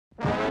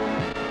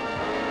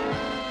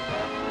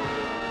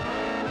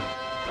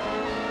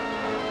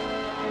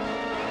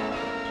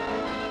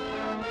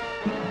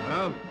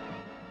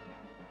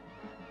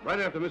Right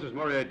after Mrs.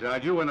 Mourier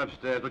died, you went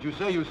upstairs, but you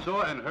say you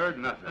saw and heard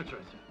nothing. That's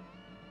right, sir.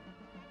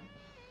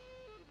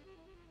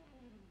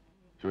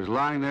 She was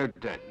lying there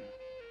dead.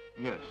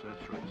 Yes,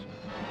 that's right,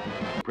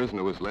 sir. The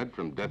prisoner was led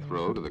from death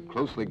row to the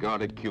closely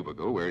guarded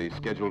cubicle where he's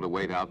scheduled to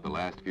wait out the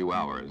last few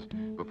hours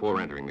before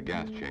entering the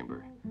gas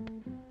chamber.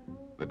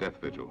 The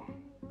death vigil.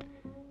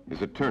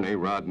 His attorney,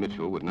 Rod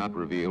Mitchell, would not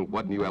reveal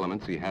what new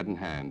elements he had in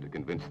hand to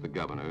convince the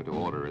governor to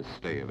order a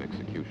stay of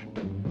execution.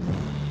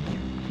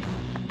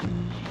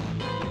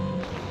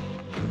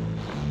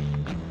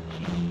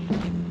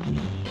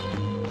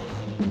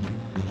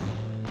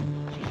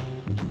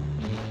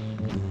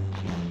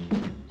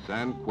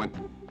 San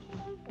Quentin.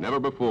 Never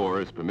before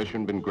has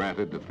permission been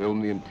granted to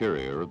film the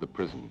interior of the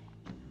prison.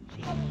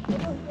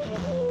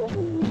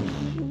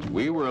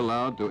 We were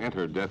allowed to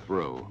enter death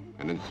row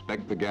and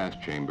inspect the gas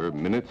chamber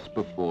minutes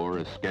before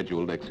a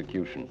scheduled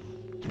execution.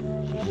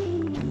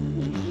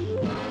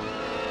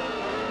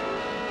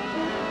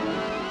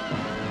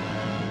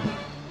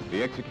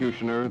 The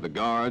executioner, the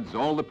guards,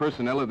 all the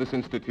personnel of this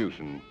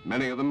institution,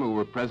 many of them who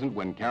were present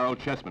when Carol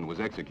Chessman was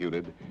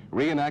executed,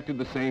 reenacted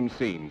the same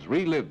scenes,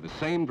 relived the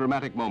same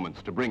dramatic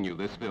moments to bring you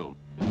this film.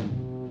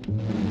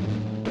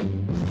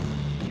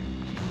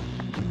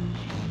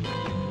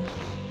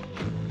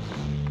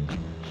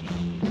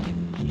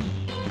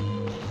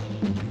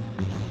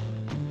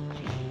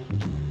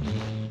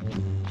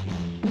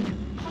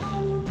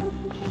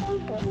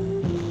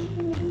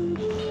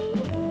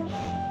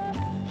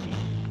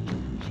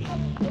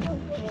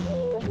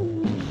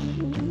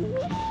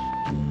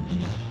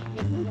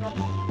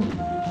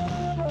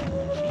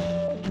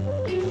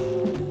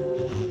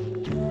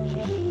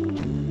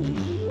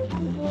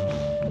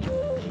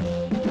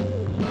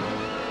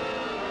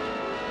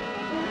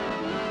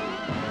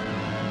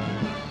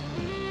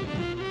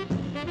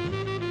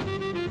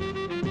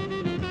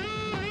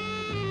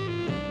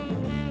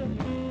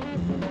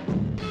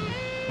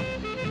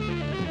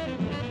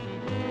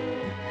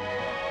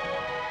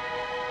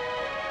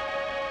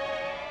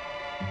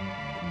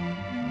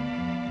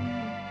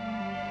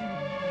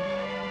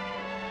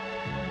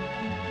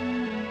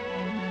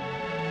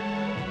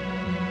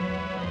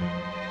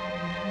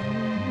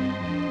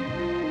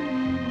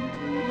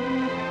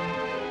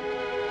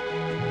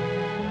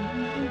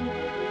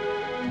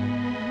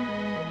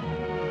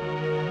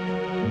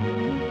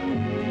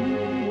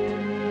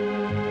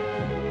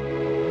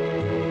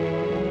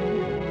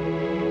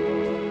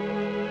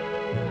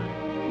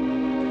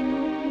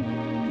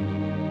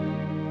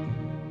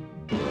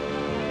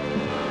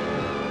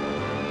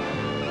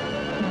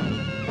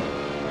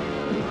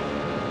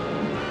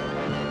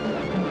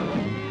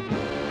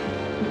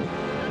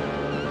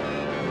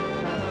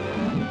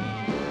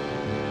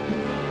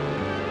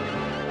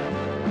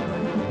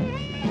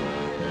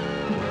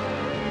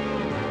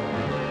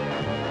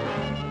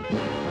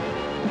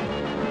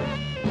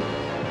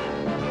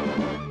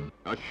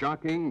 A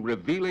shocking,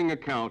 revealing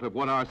account of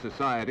what our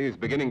society is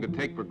beginning to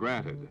take for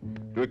granted,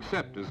 to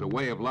accept as a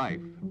way of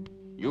life.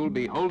 You'll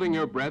be holding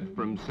your breath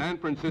from San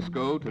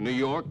Francisco to New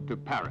York to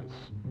Paris.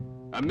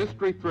 A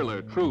mystery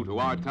thriller true to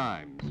our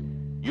times.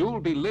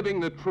 You'll be living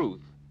the truth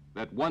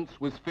that once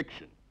was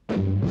fiction.